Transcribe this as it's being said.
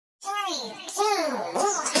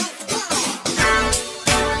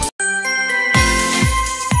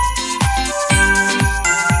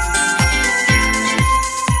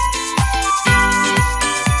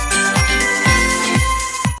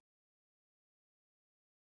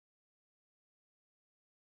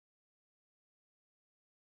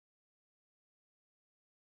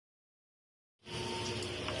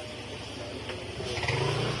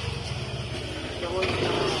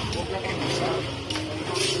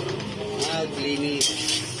Linis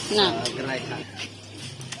na gerai ha.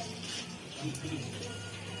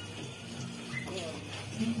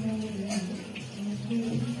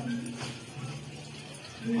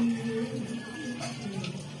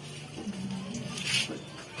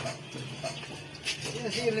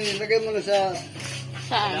 Sili, lagay mo na sa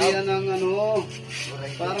yan ng ano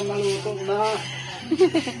para maluto na.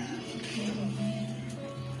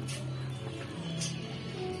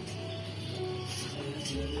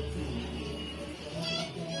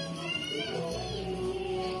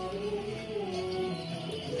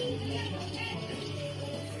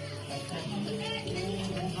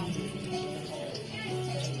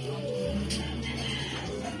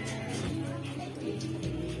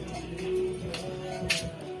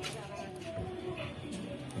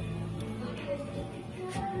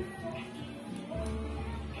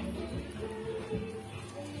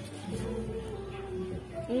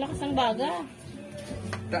 Ang lakas ng baga.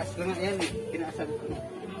 Taas ko na yan eh. Pinasag ko na.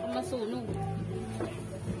 Masunog.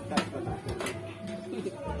 Taas ko na.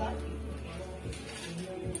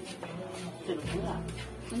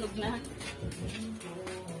 Sunog na.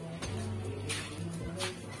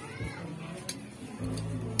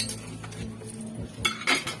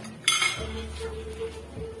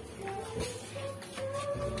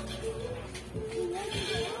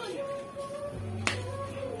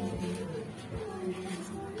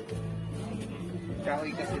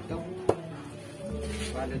 Kahoy kasi ito.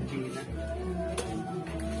 Balot China.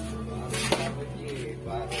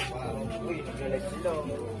 Baro. Uy, nagalit sila.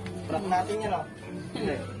 Prap natin yan o.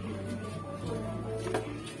 Hindi.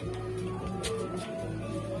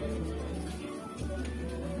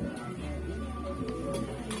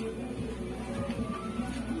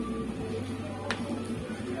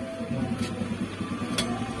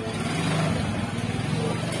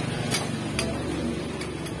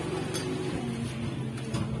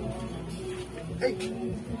 Hey.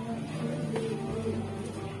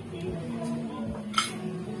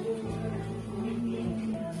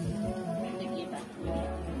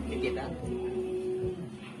 Kita.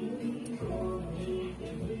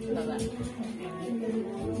 Baba.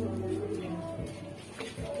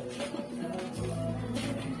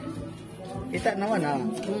 Kita naman ha.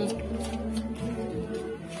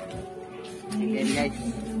 Again guys.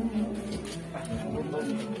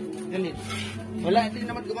 Ganit. Wala, hindi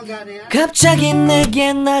naman gumagana yan. 갑자기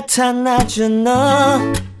내게 나타나준 너.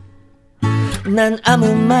 난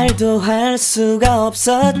아무 말도 할 수가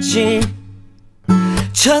없었지.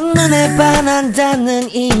 첫눈에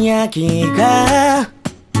반한다는 이야기가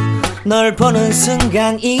널 보는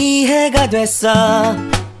순간 이해가 됐어.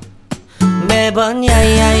 매번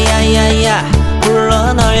야야야야야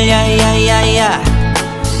불러 널 야야야야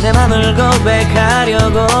내 맘을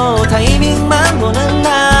고백하려고 타이밍만 보는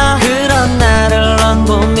나. 그런 나를 넌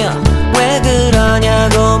보며 왜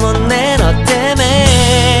그러냐고 묻네 너 때문에.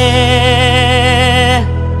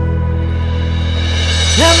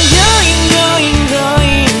 I'm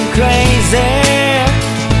going crazy.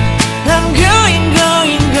 I'm going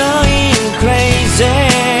crazy.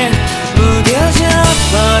 무뎌져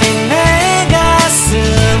버린 내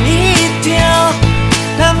가슴이 뛰어.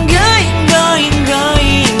 I'm going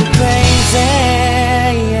crazy.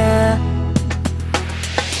 Yeah.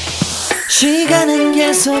 시간은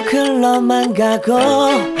계속 흘러만 가고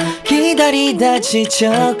기다리다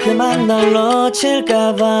지쳐 그만 널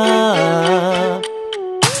놓칠까봐.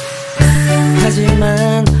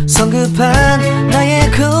 하지만 성급한 나의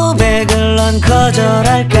고백을 넌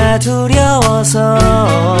거절할까 두려워서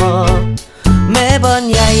매번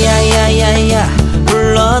야야야야야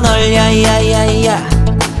불러 널 야야야야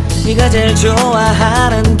네가 제일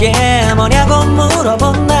좋아하는 게 뭐냐고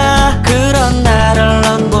물어본 나. 그런 나를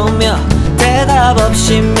넌 보며 대답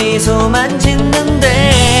없이 미소만 짓는데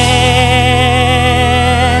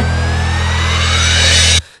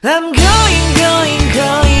I'm going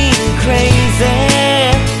crazy.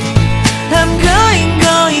 I'm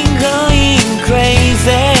going crazy.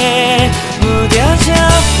 무뎌져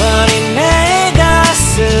버린 내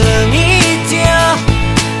가슴이 뛰어.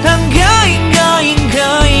 I'm going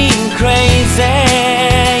crazy.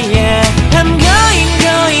 Yeah. I'm going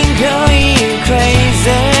crazy.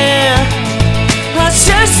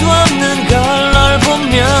 어쩔 수 없는 없는 걸 널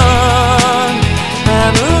보면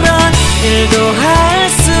아무런 일도 할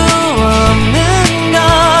수 없는 걸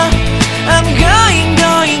I'm going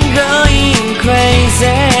going going crazy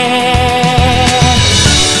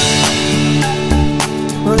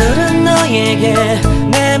오늘은 너에게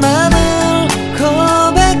내 맘을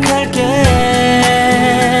고백할게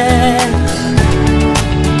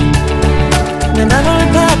내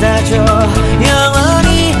맘을 받아줘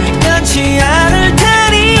영원히 변치 않을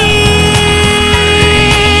테니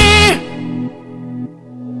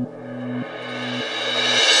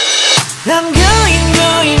I'm going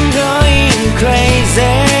going going crazy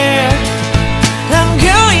I'm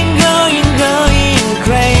going going going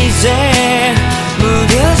crazy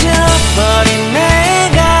무뎌져 버린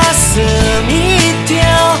내 가슴이 뛰어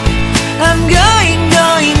I'm going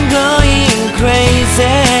going going crazy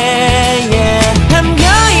yeah I'm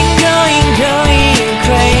going going going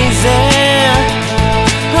crazy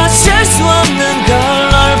어쩔 수 없는 걸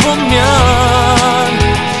널 보면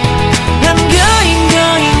I'm going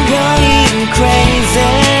going going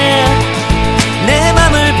crazy 내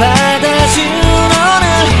맘을 받아준 오늘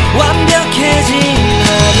완벽해진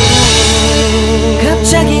하루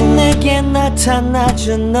갑자기 내게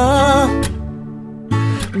나타나준 너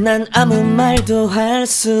난 아무 말도 할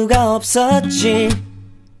수가 없었지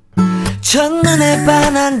첫눈에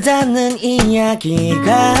반한다는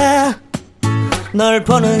이야기가 널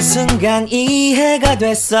보는 순간 이해가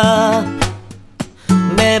됐어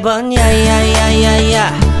매번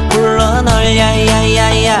야야야야야 불러 널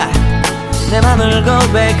야야야야 내 맘을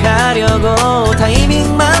고백하려고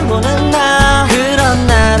타이밍만 보는 나 그런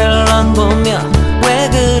나를 넌 보며 왜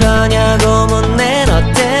그러냐고 묻네 너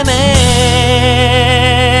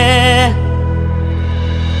때문에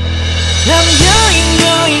I'm going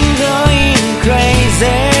going going crazy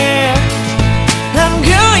I'm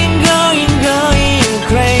going going going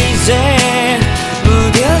crazy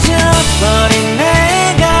무뎌져 버린 내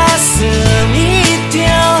가슴이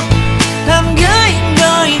뛰어 I'm going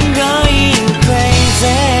going going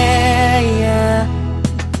crazy yeah.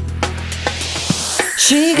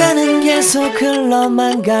 시간은 계속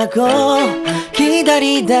흘러만 가고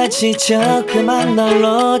기다리다 지쳐 그만 널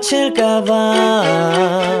놓칠까봐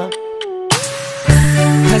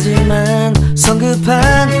하지만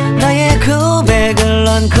성급한 나의 고백을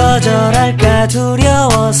넌 거절할까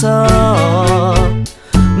두려워서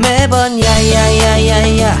매번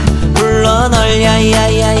야야야야야 불러 널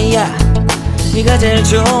야야야야 네가 제일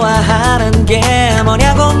좋아하는 게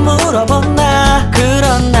뭐냐고 물어본 나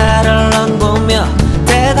그런 나를 넌 보며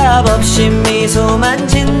대답 없이 미소만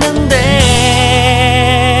짓는데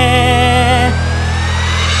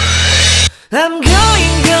I'm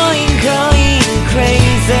going going going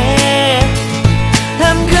crazy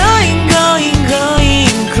I'm going going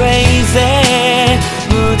going crazy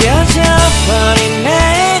무뎌져 버린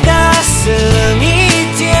내 가슴이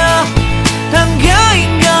뛰어 I'm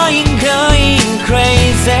going going going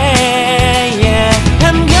crazy yeah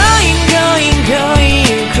I'm going going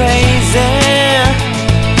going crazy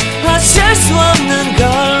어쩔 수 없는 걸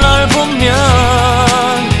널 보면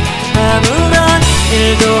아무런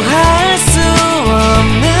일도 할 수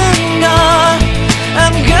없는 걸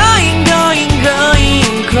I'm going going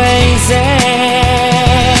going crazy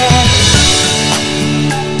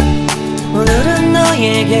오늘은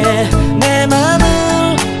너에게 내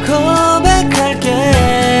맘을 고백할게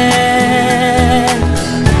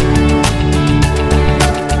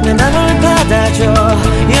내 맘을 받아줘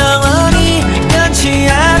영원히 변치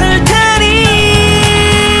않을 테니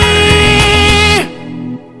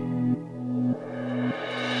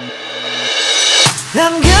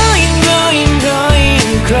I'm going going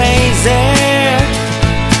going crazy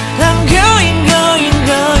I'm going going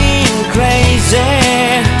going crazy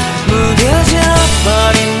무뎌져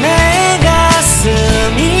버린 내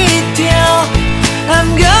가슴이 뛰어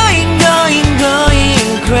I'm going going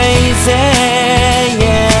going crazy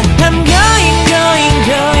yeah I'm going going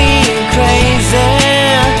going crazy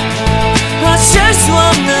어쩔 수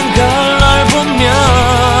없는 걸 널 보면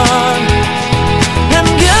I'm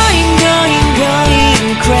going going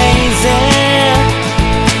going crazy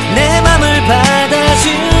내 맘을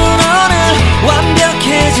받아준 오늘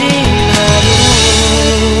완벽해진 하루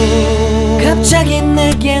갑자기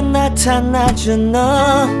내게 나타나준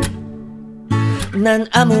너 난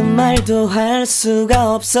아무 말도 할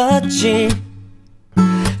수가 없었지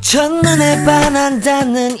첫눈에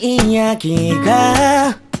반한다는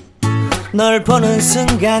이야기가 널 보는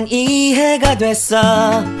순간 이해가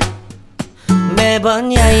됐어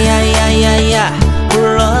매번 야야야야야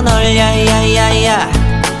불러 널 야야야야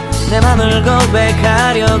내 맘을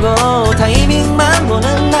고백하려고 타이밍만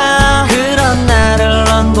보는 나 그런 나를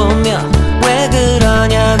넌 보며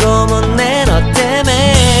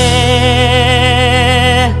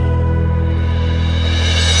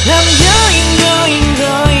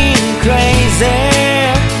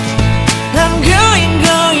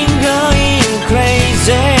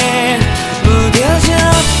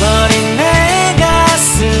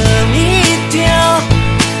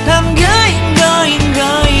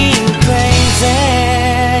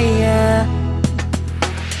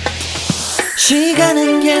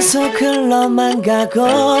시간은 계속 흘러만 가고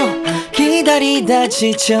기다리다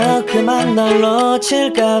지쳐 그만 널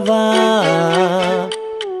놓칠까봐.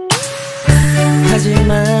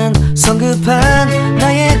 하지만 성급한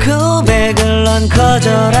나의 고백을 넌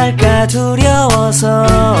거절할까 두려워서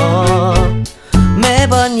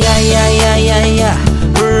매번 야야야야야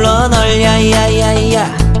불러 널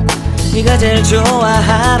야야야야. 네가 제일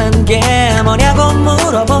좋아하는 게 뭐냐고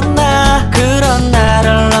물어본 나. 그런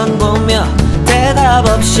나를 넌 보며 대답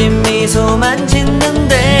없이 미소만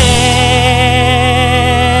짓는데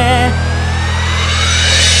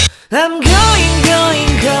I'm gone.